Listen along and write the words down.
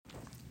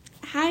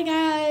Hi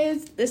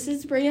guys, this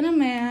is Brianna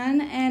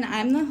Mann, and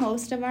I'm the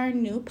host of our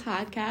new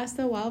podcast,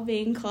 The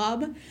Wellbeing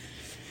Club.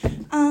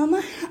 I'm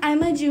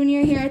a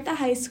junior here at the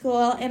high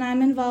school, and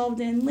I'm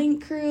involved in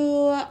Link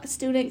Crew,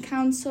 Student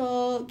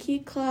Council,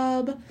 Key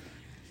Club,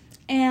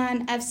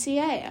 and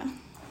FCA.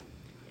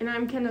 And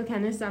I'm Kendall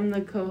Kenis. I'm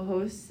the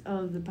co-host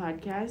of the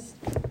podcast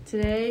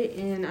today,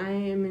 and I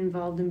am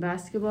involved in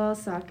basketball,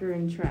 soccer,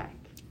 and track.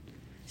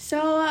 So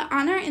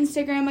on our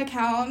Instagram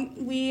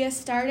account, we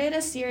started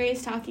a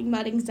series talking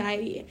about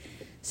anxiety.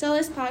 So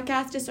this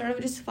podcast is sort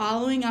of just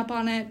following up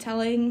on it,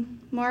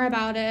 telling more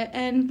about it,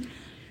 and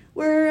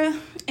we're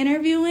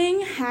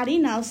interviewing Hattie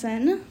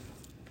Nelson.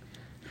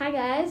 Hi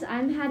guys,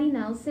 I'm Hattie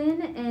Nelson,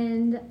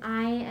 and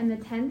I am a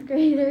 10th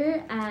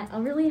grader at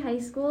Elverly High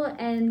School,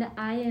 and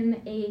I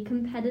am a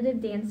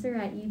competitive dancer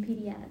at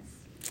UPDS.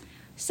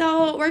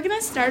 So we're going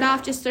to start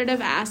off just sort of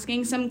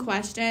asking some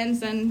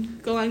questions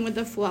and going with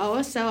the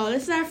flow. So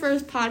this is our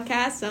first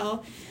podcast,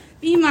 so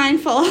be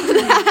mindful of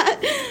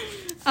that.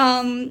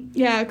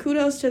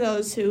 Kudos to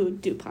those who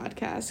do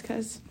podcasts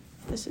because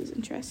this is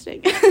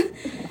interesting.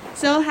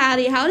 So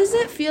Hattie, how does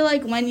it feel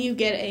like when you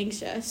get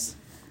anxious?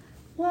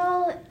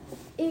 Well,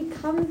 it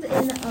comes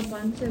in a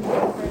bunch of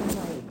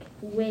different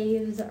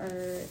waves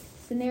or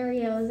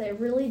scenarios. It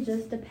really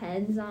just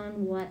depends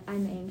on what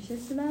I'm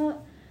anxious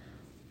about.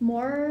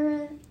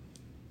 More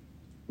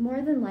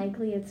than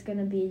likely, it's going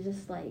to be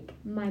just,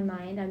 my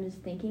mind. I'm just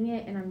thinking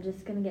it, and I'm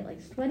just going to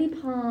get, sweaty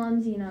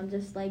palms,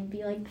 just,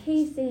 be,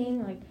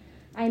 pacing.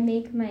 I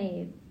make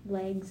my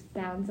legs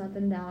bounce up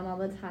and down all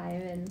the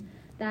time, and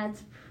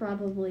that's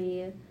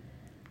probably,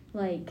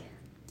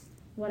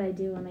 what I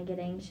do when I get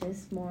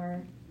anxious,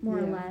 more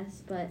or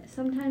less. But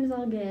sometimes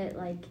I'll get,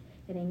 an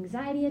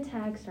anxiety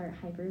attack, start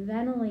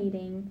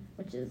hyperventilating,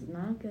 which is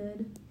not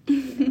good.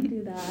 You don't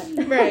do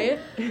that. Right.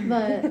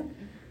 But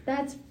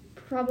that's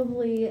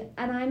probably,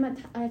 and I'm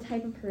a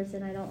type of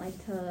person, I don't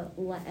like to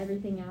let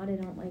everything out. I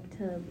don't like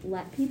to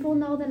let people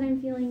know that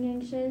I'm feeling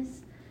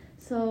anxious.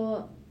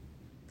 So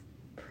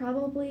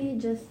probably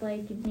just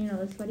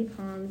the sweaty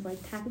palms,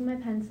 tapping my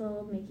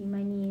pencil, making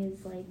my knees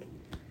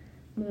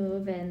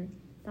move, and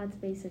that's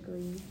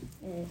basically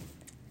it.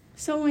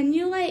 So when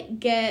you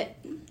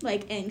get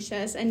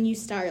anxious and you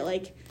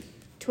start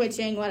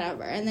twitching,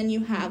 whatever, and then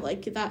you have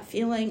that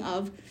feeling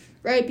of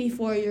right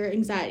before your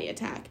anxiety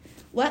attack,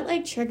 what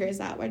triggers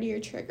that? What are your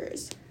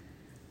triggers?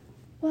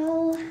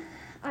 Well,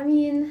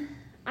 I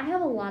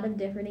have a lot of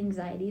different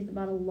anxieties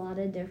about a lot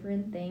of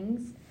different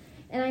things.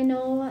 And I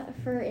know,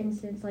 for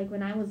instance,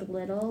 when I was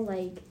little,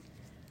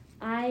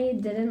 I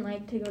didn't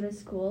like to go to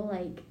school.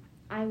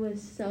 I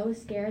was so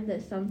scared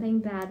that something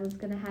bad was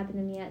going to happen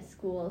to me at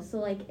school.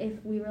 So,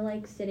 if we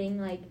were, sitting,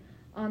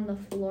 on the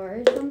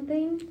floor or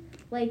something,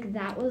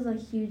 that was a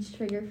huge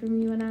trigger for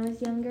me when I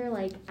was younger.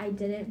 I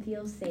didn't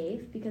feel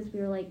safe because we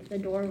were, the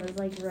door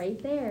was,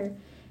 right there.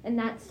 And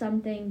that's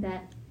something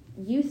that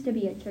used to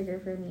be a trigger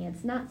for me.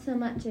 It's not so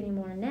much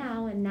anymore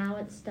now, and now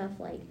it's stuff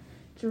like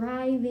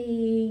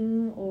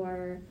driving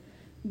or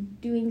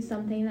doing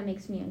something that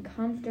makes me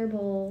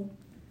uncomfortable.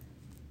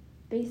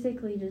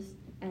 Basically, just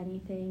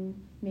anything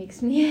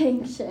makes me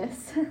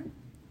anxious.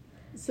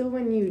 So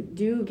when you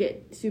do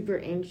get super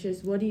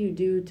anxious, what do you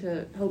do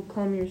to help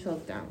calm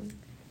yourself down?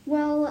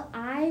 Well,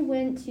 I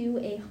went to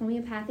a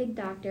homeopathic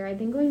doctor. I've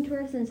been going to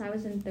her since I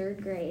was in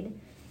 3rd grade.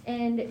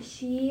 And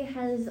she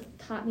has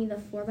taught me the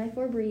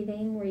 4x4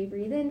 breathing, where you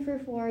breathe in for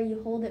 4, you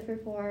hold it for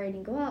 4, and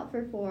you go out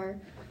for 4.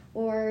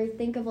 Or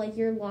think of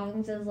your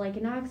lungs as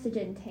an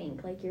oxygen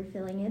tank, you're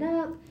filling it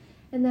up,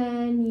 and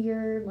then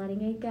you're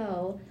letting it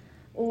go.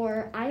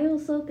 Or I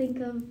also think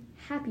of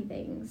happy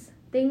things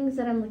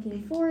that I'm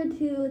looking forward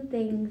to,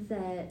 things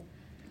that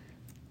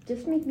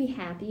just make me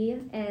happy,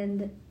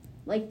 and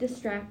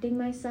distracting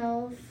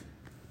myself,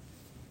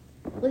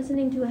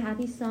 listening to a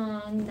happy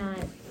song, not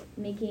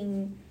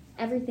making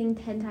everything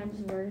 10 times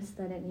worse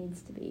than it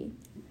needs to be.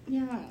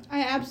 Yeah,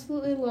 I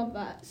absolutely love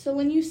that. So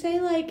when you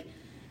say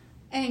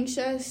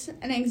anxious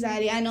and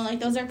anxiety, I know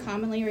those are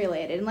commonly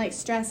related, and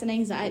stress and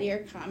anxiety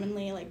are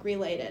commonly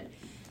related.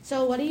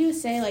 So what do you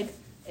say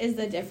is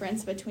the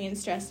difference between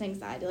stress and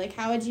anxiety?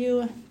 How would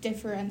you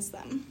difference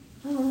them?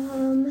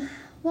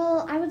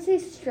 Well, I would say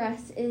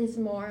stress is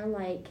more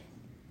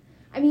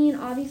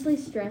obviously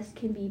stress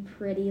can be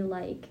pretty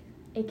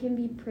it can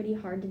be pretty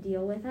hard to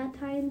deal with at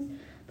times,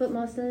 but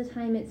most of the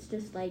time it's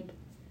just I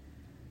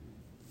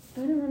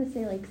don't want to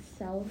say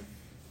self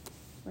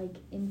I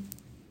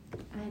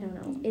don't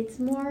know. It's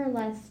more or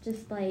less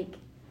just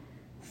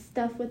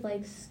stuff with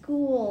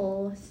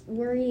school,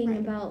 worrying right.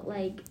 about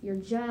your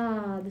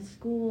job,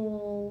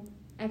 school,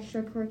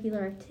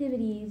 extracurricular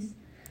activities,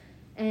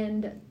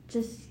 and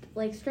just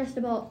stressed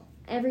about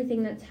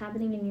everything that's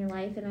happening in your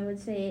life. And I would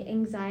say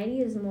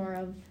anxiety is more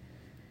of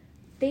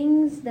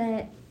things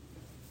that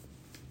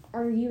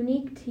are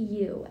unique to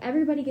you.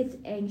 Everybody gets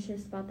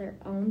anxious about their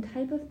own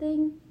type of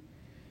thing.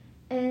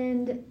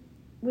 And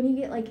when you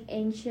get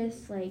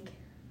anxious,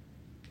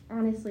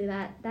 honestly,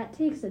 that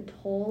takes a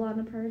toll on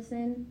a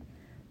person,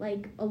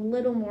 a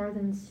little more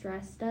than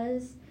stress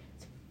does.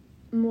 It's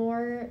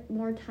more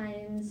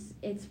times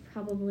it's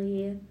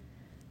probably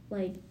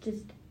like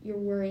just you're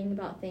worrying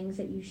about things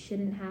that you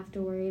shouldn't have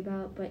to worry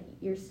about, but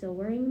you're still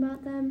worrying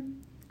about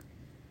them.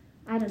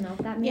 I don't know if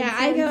that makes sense.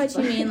 Yeah, I get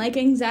what you mean. Like,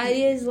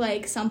 anxiety is,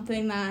 like,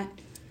 something that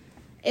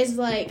is,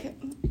 like,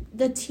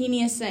 the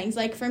teeniest things.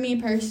 Like, for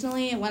me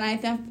personally, when I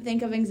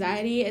think of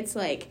anxiety, it's,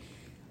 like,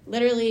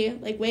 literally,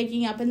 like,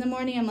 waking up in the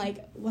morning, I'm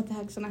like, what the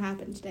heck's gonna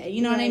happen today?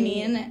 You know what I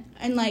mean?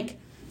 And, like,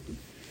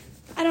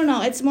 I don't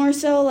know. It's more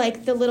so,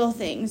 like, the little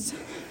things.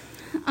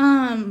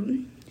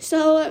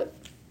 So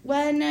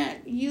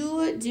when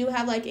you do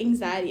have, like,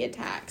 anxiety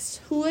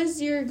attacks, who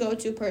is your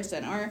go-to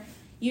person? Or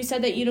you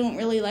said that you don't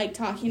really like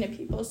talking to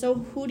people. So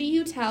who do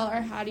you tell,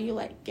 or how do you,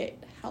 like,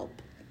 get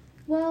help?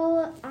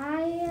 Well,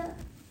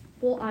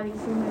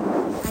 obviously my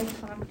mom, I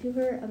talk to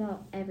her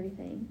about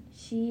everything.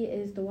 She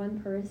is the one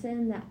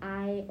person that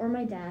or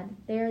my dad,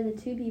 they are the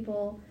two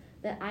people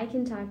that I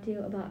can talk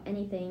to about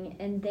anything,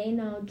 and they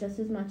know just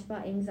as much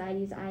about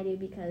anxiety as I do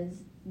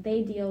because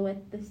they deal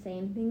with the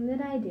same thing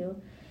that I do.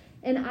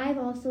 And I've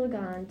also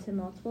gone to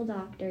multiple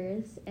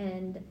doctors,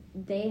 and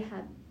they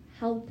have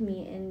helped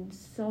me in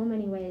so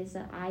many ways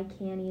that I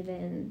can't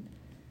even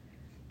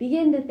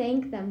begin to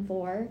thank them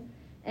for.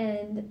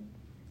 And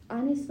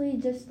honestly,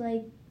 just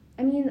like,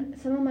 I mean,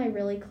 some of my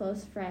really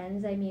close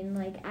friends, I mean,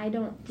 like, I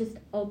don't just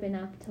open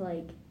up to,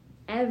 like,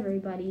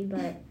 everybody,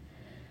 but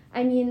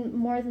I mean,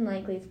 more than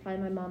likely, it's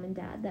probably my mom and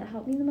dad that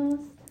help me the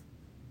most.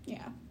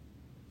 Yeah.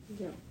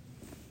 Yeah.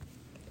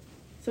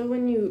 So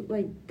when you,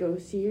 like, go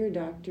see your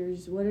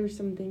doctors, what are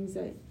some things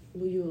that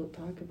you will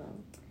talk about?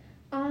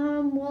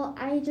 Well,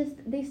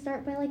 they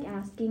start by, like,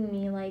 asking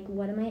me, like,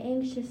 what am I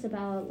anxious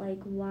about?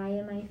 Like, why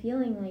am I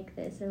feeling like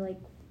this? Or, like,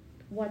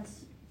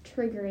 what's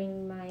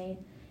triggering my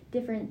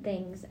different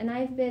things? And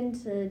I've been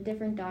to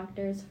different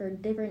doctors for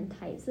different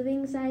types of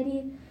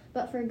anxiety.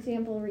 But, for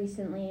example,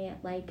 recently,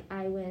 like,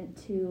 I went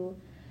to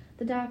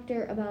the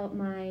doctor about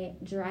my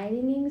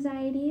driving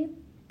anxiety.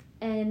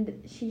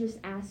 And she just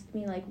asked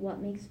me, like,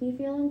 what makes me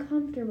feel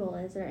uncomfortable?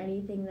 Is there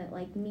anything that,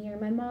 like, me or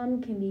my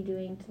mom can be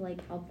doing to,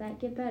 like, help that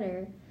get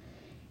better?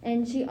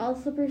 And she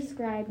also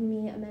prescribed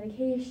me a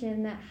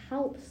medication that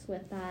helps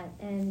with that.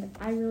 And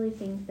I really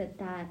think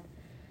that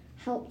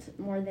helped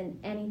more than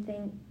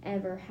anything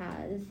ever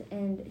has.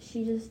 And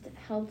she just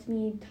helped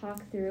me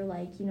talk through,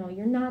 like, you know,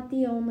 you're not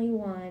the only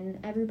one.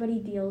 Everybody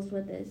deals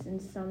with this in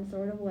some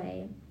sort of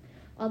way.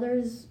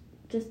 Others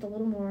just a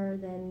little more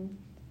than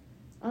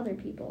other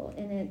people.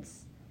 And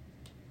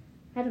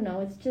I don't know,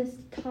 it's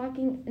just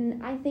talking.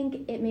 And I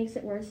think it makes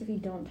it worse if you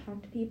don't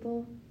talk to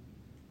people.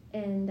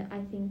 And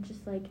I think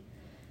just, like,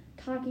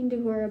 talking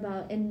to her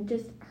about, and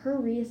just her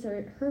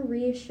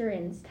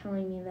reassurance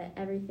telling me that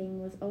everything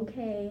was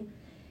okay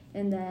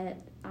and that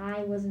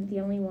I wasn't the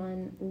only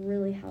one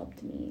really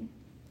helped me.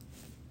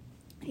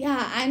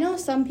 Yeah, I know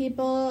some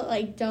people,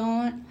 like,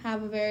 don't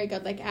have a very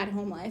good, like,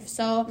 at-home life.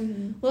 So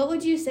what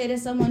would you say to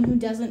someone who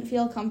doesn't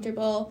feel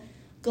comfortable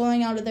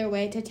going out of their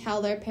way to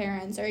tell their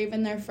parents or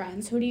even their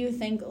friends? Who do you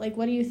think, like,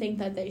 what do you think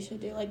that they should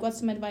do? Like, what's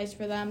some advice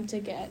for them to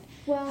get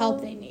help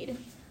they need?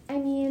 I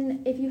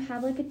mean, if you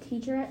have, like, a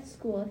teacher at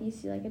school, if you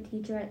see, like, a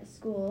teacher at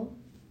school,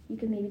 you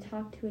could maybe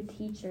talk to a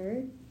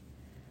teacher.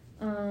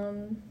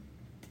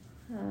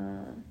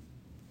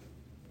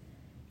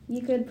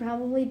 You could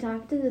probably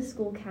talk to the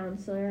school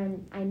counselor,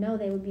 and I know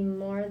they would be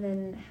more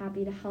than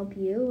happy to help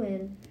you.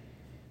 And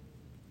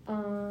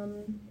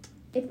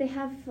if they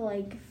have,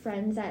 like,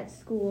 friends at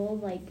school,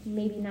 like,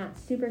 maybe not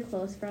super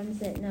close friends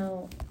that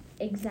know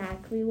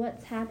exactly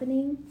what's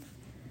happening,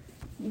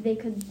 they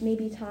could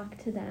maybe talk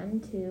to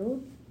them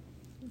too.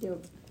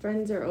 Yep.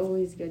 Friends are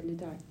always good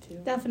to talk to.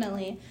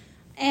 Definitely.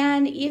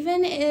 And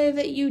even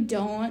if you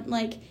don't,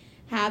 like,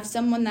 have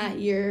someone that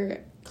you're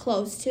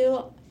close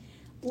to,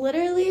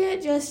 literally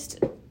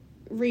just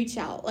reach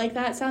out. Like,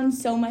 that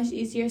sounds so much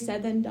easier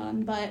said than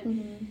done, but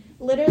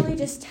literally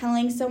just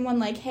telling someone,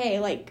 like, hey,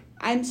 like,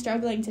 I'm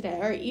struggling today,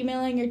 or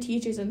emailing your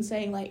teachers and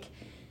saying, like,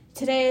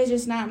 today is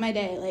just not my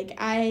day. Like,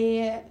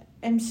 I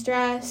am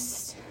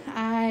stressed.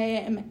 I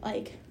am,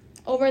 like,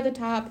 over the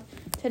top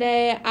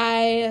today.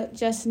 I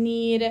just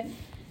need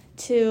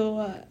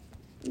to,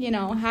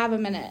 have a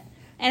minute.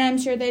 And I'm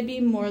sure they'd be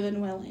more than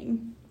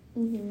willing.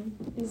 And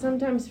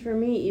sometimes for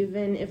me,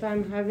 even if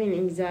I'm having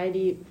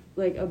anxiety,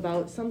 like,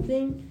 about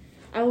something,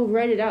 I will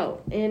write it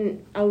out,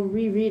 and I'll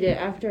reread it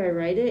after I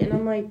write it, and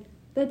I'm like,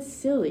 that's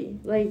silly.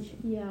 Like,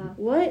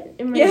 what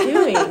am I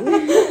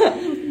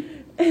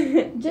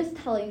doing? Just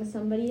telling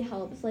somebody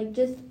helps. Like,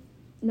 just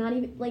not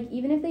even, like,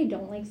 even if they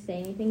don't, like,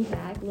 say anything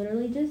back,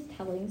 literally just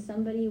telling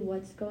somebody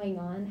what's going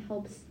on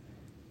helps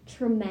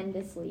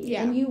tremendously.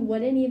 Yeah. And you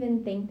wouldn't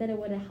even think that it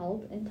would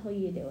help until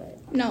you do it.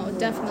 No,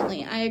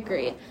 definitely. I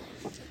agree.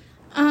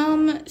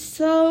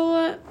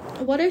 So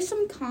what are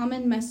some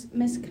common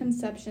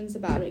misconceptions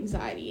about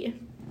anxiety?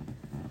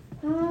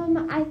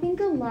 I think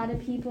a lot of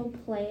people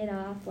play it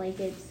off like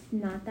it's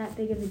not that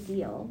big of a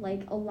deal.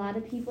 Like, a lot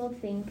of people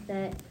think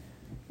that,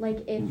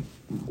 like, if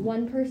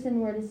one person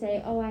were to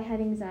say, oh, I have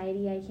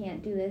anxiety, I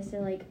can't do this,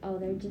 they're like, oh,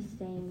 they're just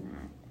saying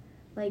that.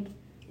 Like,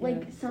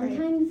 Like,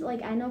 sometimes,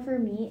 like, I know for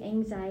me,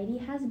 anxiety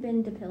has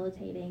been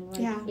debilitating.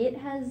 Like,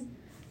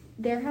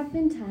 there have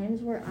been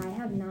times where I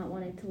have not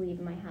wanted to leave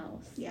my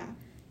house. Yeah.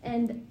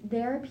 And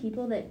there are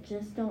people that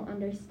just don't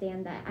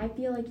understand that. I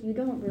feel like you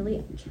don't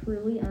really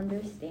truly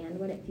understand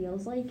what it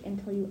feels like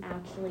until you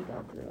actually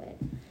go through it.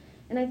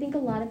 And I think a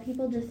lot of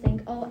people just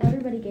think, oh,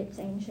 everybody gets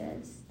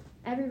anxious.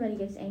 Everybody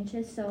gets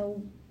anxious,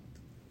 so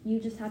you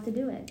just have to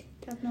do it.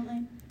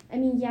 Definitely. I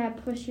mean, yeah,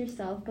 push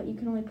yourself, but you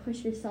can only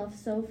push yourself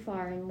so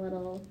far in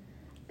little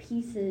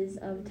pieces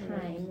of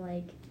time.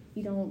 Like,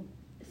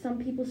 some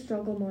people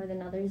struggle more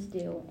than others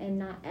do, and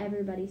not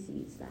everybody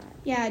sees that.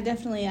 Yeah,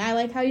 definitely. I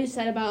like how you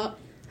said about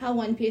how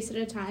one piece at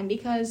a time,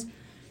 because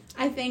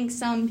I think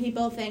some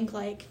people think,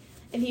 like,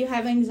 if you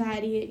have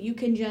anxiety, you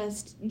can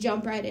just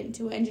jump right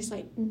into it and just,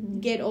 like,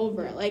 get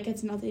over it. Like,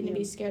 it's nothing to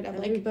be scared of.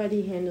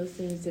 Everybody handles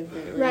things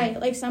differently. Right.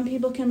 Like, some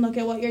people can look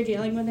at what you're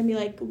dealing with and be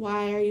like,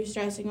 why are you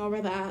stressing over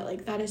that?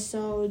 Like, that is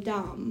so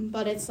dumb.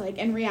 But it's, like,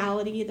 in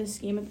reality, the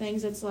scheme of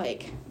things, it's,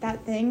 like,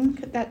 that thing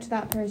that to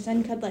that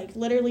person could, like,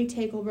 literally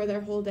take over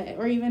their whole day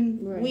or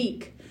even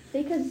week.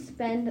 They could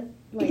spend,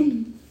 like,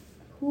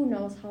 who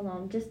knows how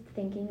long just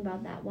thinking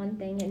about that one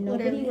thing, and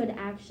nobody would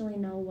actually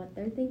know what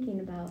they're thinking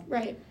about.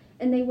 Right.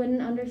 And they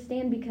wouldn't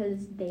understand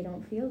because they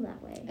don't feel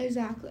that way.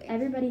 Exactly.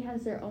 Everybody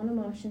has their own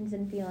emotions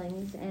and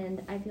feelings,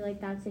 and I feel like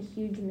that's a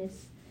huge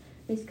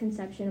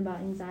misconception about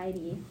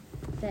anxiety,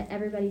 that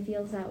everybody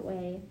feels that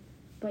way.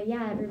 But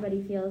yeah,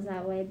 everybody feels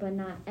that way, but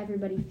not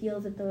everybody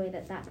feels it the way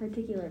that that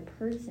particular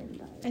person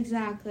does.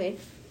 Exactly.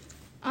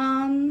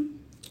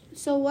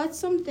 So what's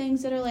some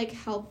things that are, like,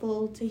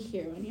 helpful to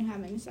hear when you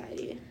have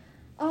anxiety?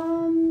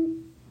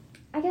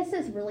 I guess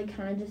this really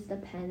kind of just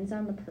depends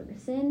on the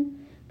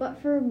person. But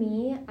for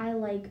me, I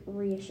like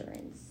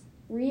reassurance.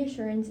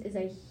 Reassurance is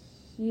a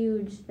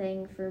huge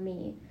thing for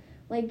me.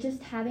 Like,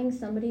 just having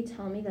somebody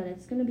tell me that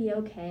it's going to be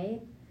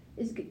okay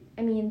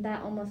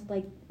that almost,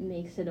 like,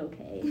 makes it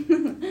okay.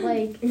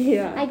 Like,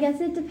 I guess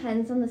it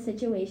depends on the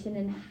situation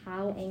and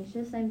how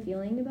anxious I'm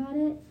feeling about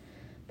it.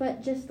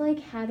 But just, like,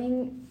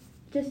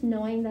 just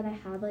knowing that I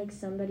have, like,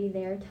 somebody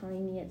there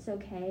telling me it's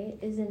okay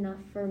is enough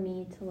for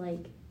me to,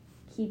 like,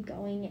 keep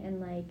going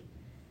and, like,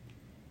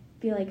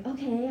 be like,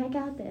 okay, I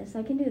got this.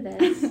 I can do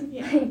this.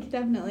 Yeah, like,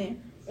 definitely.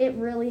 It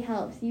really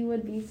helps. You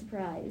would be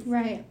surprised.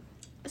 Right.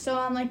 So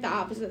on, like, the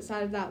opposite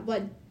side of that,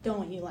 what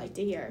don't you like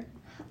to hear?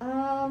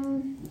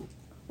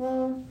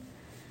 Well,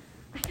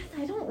 I guess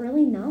I don't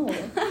really know.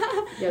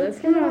 Yeah, that's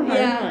kind of a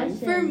hard one.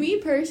 For me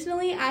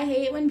personally, I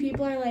hate when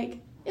people are like,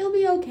 it'll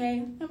be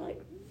okay. I'm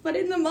like, but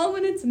in the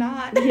moment, it's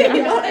not. Yeah.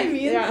 You know what I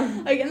mean?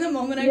 Yeah. Like, in the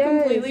moment, I'm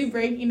completely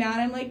breaking down.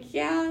 I'm like,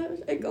 yeah,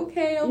 like,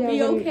 okay, I'll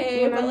be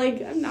okay, but,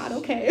 like, I'm not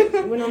okay.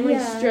 When I'm,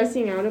 like,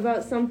 stressing out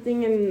about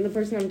something and the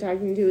person I'm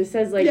talking to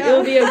says, like,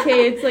 it'll be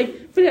okay, it's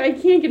like, but I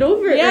can't get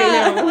over it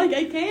right now. Like,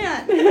 I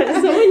can't.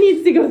 Someone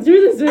needs to go through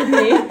this with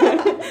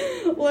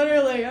me.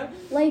 Literally.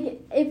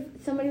 Like,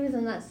 if somebody was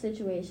in that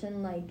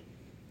situation, like,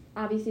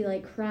 obviously,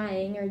 like,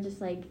 crying or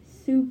just, like,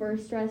 super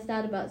stressed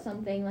out about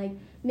something, like,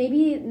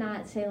 maybe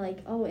not say, like,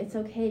 oh, it's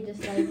okay,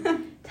 just, like,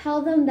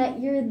 tell them that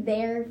you're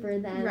there for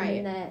them,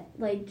 and that,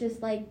 like,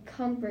 just, like,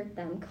 comfort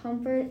them.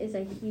 Comfort is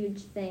a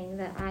huge thing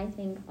that I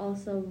think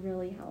also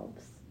really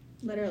helps.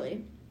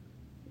 Literally.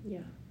 Yeah.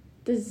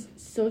 Does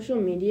social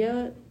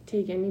media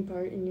take any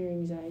part in your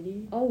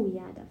anxiety? Oh,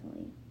 yeah,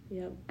 definitely.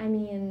 Yep. I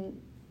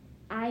mean,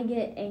 I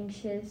get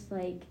anxious,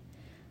 like,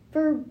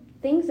 for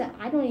things that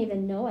I don't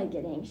even know I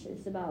get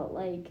anxious about.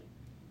 Like,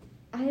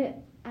 I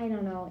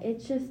don't know.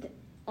 It's just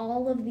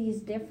all of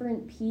these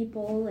different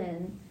people,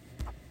 and,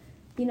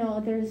 you know,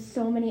 there's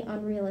so many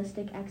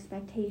unrealistic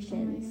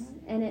expectations.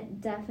 And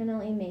it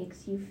definitely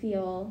makes you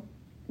feel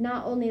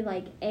not only,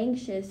 like,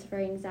 anxious for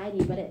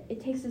anxiety, but it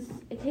takes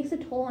a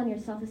toll on your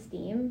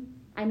self-esteem.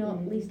 I know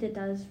at least it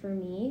does for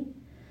me.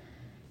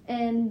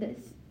 And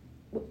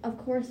of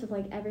course, with,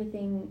 like,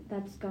 everything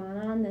that's gone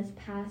on this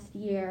past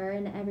year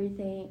and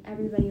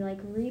everybody,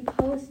 like,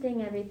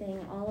 reposting everything,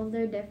 all of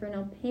their different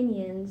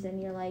opinions,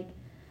 and you're like,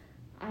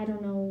 I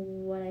don't know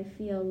what I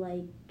feel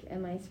like.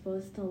 Am I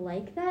supposed to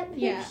like that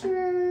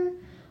picture?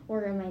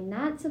 Or am I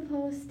not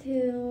supposed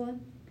to?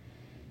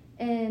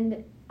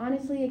 And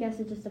honestly, I guess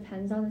it just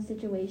depends on the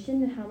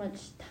situation and how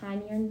much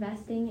time you're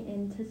investing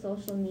into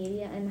social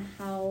media and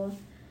how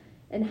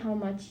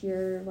much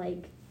you're,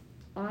 like,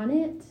 on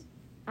it.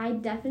 I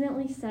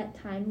definitely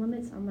set time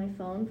limits on my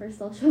phone for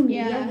social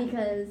media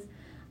because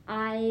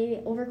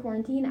over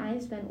quarantine, I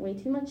have spent way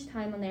too much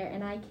time on there,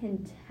 and I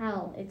can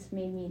tell it's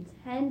made me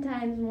 10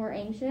 times more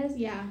anxious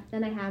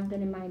than I have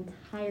been in my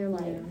entire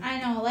life.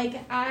 I know.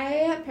 Like,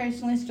 I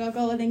personally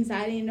struggle with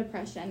anxiety and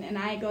depression, and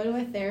I go to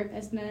a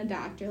therapist and a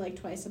doctor, like,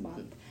 twice a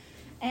month.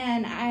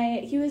 And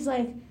he was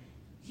like,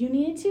 you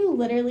need to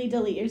literally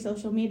delete your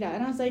social media.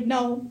 And I was like,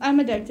 no, I'm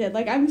addicted.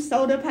 Like, I'm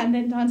so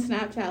dependent on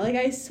Snapchat. Like,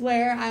 I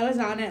swear I was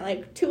on it,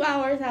 like, 2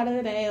 hours out of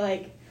the day.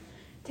 Like,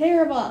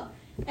 terrible.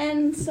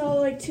 And so,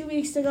 like, 2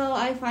 weeks ago,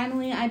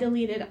 I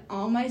deleted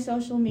all my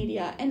social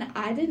media, and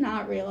I did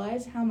not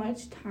realize how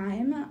much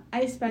time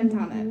I spent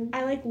on it.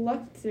 I, like,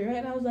 looked through it,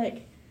 and I was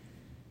like,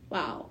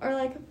 wow. Or,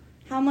 like,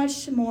 how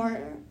much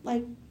more,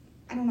 like,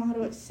 I don't know how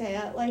to say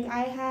it. Like,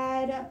 I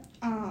had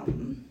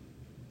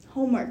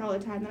homework all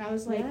the time that I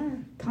was, like,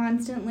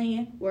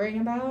 constantly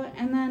worrying about.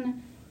 And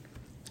then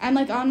I'm,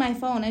 like, on my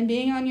phone. And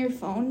being on your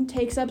phone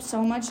takes up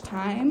so much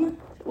time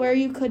where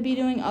you could be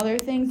doing other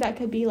things that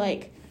could be,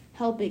 like,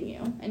 helping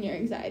you and your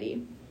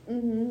anxiety.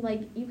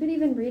 Like, you could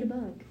even read a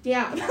book.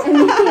 Yeah. I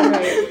mean,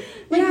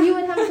 like, you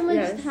would have so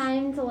much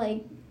time to,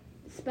 like,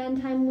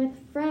 spend time with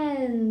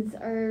friends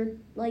or,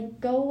 like,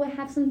 go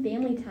have some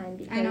family time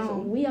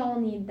because we all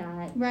need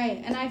that.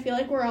 Right, and I feel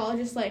like we're all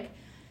just, like,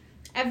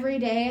 every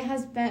day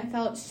has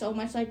felt so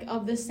much, like,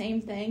 of the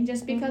same thing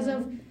just because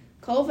of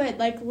COVID.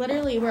 Like,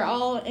 literally, we're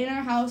all in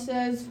our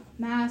houses,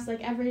 masks,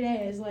 like, every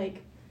day is,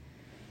 like,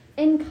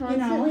 and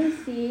constantly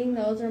seeing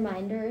those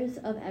reminders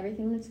of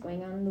everything that's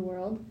going on in the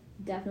world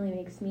definitely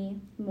makes me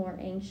more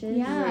anxious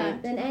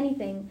than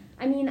anything.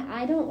 I mean,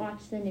 I don't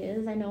watch the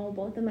news. I know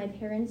both of my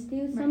parents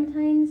do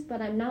sometimes,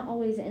 but I'm not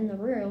always in the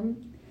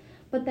room.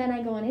 But then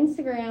I go on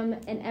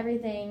Instagram, and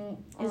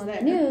everything on the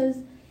news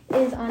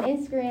is on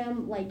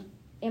Instagram, like,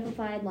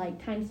 amplified,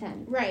 like, times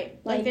 10. Right.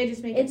 Like they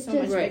just make it so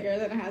much bigger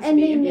than it has to be. And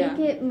they make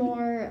it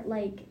more,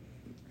 like,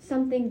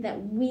 something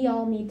that we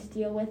all need to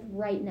deal with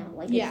right now.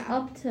 Like, it's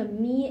up to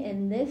me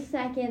in this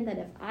second that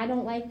if I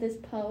don't like this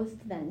post,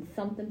 then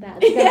something bad's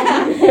gonna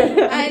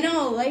happen. I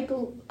know, like,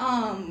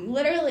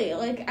 literally,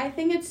 like, I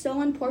think it's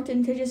so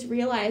important to just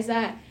realize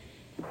that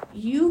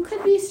you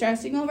could be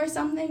stressing over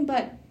something,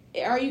 but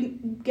are you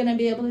gonna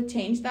be able to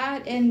change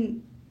that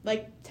in,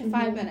 like,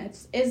 5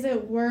 minutes? Is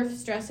it worth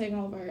stressing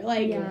over?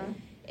 Like,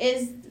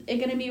 is it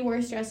gonna be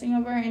worth stressing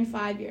over in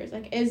 5 years?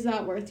 Like, is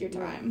that worth your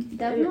time?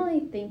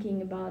 Definitely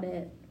thinking about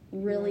it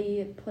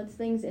really puts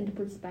things into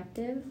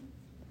perspective,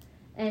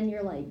 and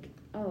you're like,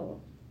 oh,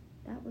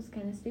 that was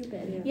kind of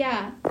stupid.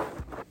 Yeah.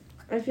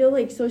 I feel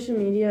like social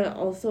media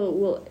also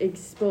will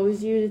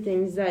expose you to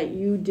things that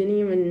you didn't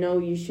even know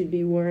you should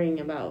be worrying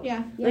about.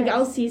 Yeah. Like,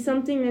 I'll see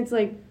something that's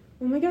like,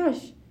 oh my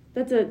gosh,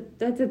 that's a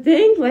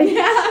thing? Like,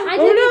 I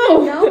didn't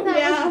even know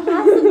that was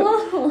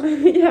possible.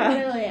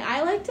 Literally,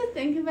 I like to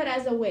think of it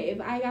as a wave.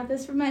 I got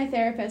this from my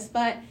therapist,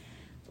 but,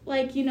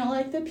 like, you know,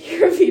 like the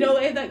pure veto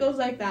wave that goes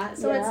like that.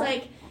 So it's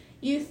like,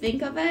 you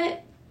think of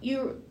it,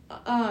 you,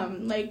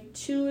 like,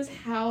 choose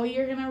how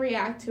you're going to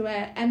react to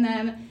it, and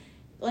then,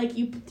 like,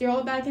 you throw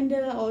it back into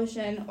the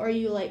ocean, or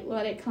you, like,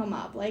 let it come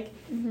up. Like,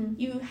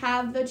 you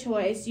have the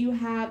choice.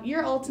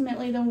 You're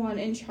ultimately the one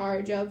in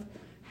charge of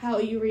how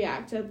you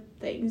react to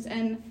things,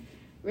 and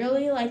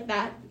really, like,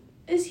 that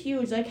is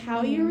huge. Like,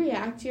 how you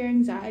react to your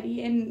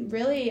anxiety, and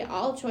really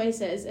all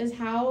choices is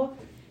how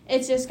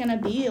it's just going to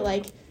be.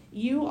 Like,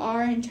 you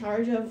are in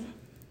charge of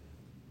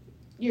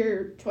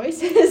your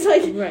choices.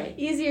 Like,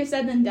 easier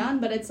said than done,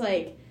 but it's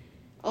like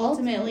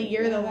ultimately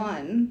you're the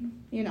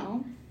one, you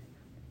know.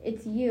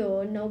 It's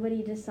you.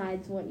 Nobody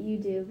decides what you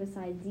do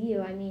besides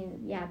you. I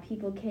mean,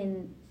 people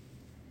can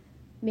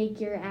make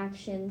your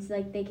actions,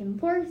 like, they can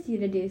force you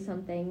to do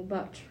something,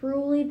 but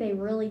truly they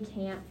really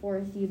can't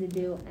force you to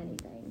do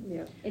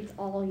anything. It's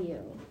all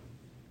you.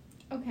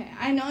 Okay,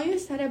 I know you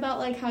said about,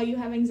 like, how you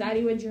have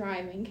anxiety with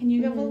driving. Can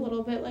you give a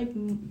little bit, like,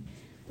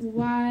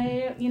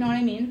 why, you know what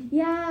I mean?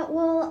 Yeah,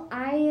 well,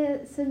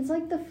 since,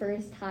 like, the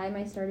first time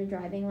I started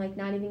driving, like,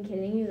 not even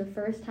kidding you, the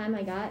first time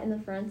I got in the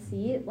front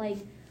seat, like,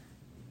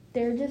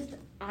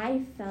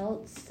 I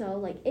felt so,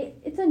 like,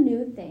 it's a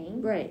new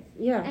thing. Right,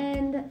 yeah.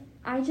 And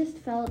I just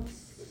felt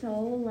so,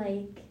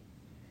 like,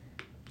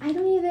 I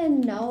don't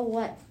even know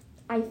what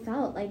I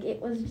felt. Like,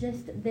 it was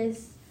just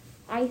this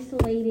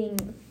isolating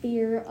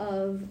fear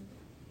of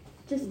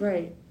just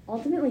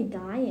ultimately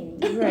dying.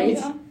 Right.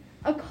 Like,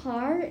 a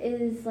car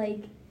is,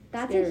 like,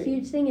 that's scary. A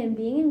huge thing, and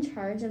being in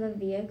charge of a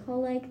vehicle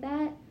like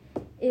that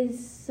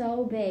is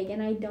so big,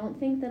 and I don't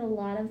think that a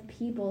lot of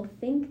people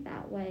think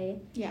that way.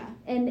 Yeah.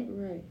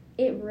 And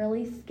it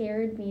really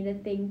scared me to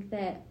think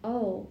that,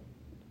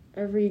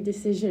 every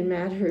decision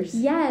matters.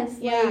 Yes.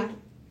 Yeah.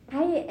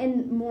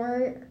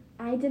 Like,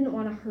 I didn't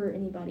want to hurt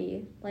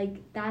anybody.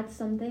 Like, that's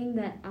something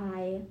that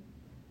I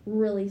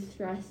really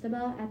stressed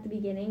about at the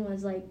beginning,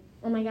 was like,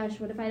 oh my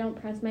gosh, what if I don't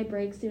press my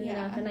brakes soon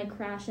enough and I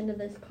crash into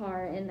this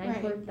car and I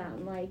hurt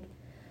them? Like,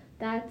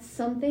 that's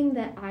something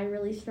that I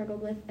really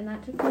struggled with, and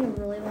that took me a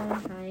really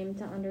long time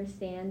to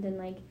understand. And,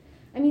 like,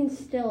 I mean,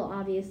 still,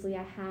 obviously,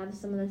 I have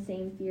some of the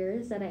same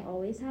fears that I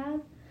always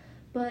have,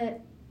 but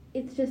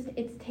it's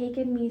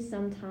taken me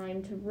some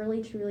time to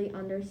really, truly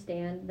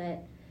understand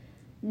that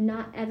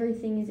not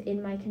everything is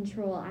in my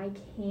control. I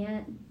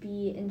can't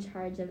be in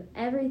charge of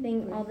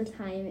everything all the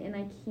time, and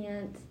I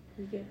can't,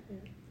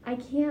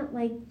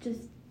 like,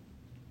 just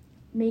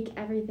make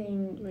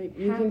everything happen.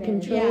 You can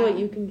control what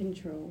you can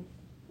control.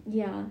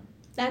 Yeah.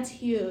 That's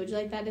huge.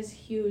 Like, that is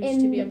huge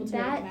to be able to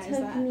recognize that.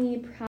 And that took me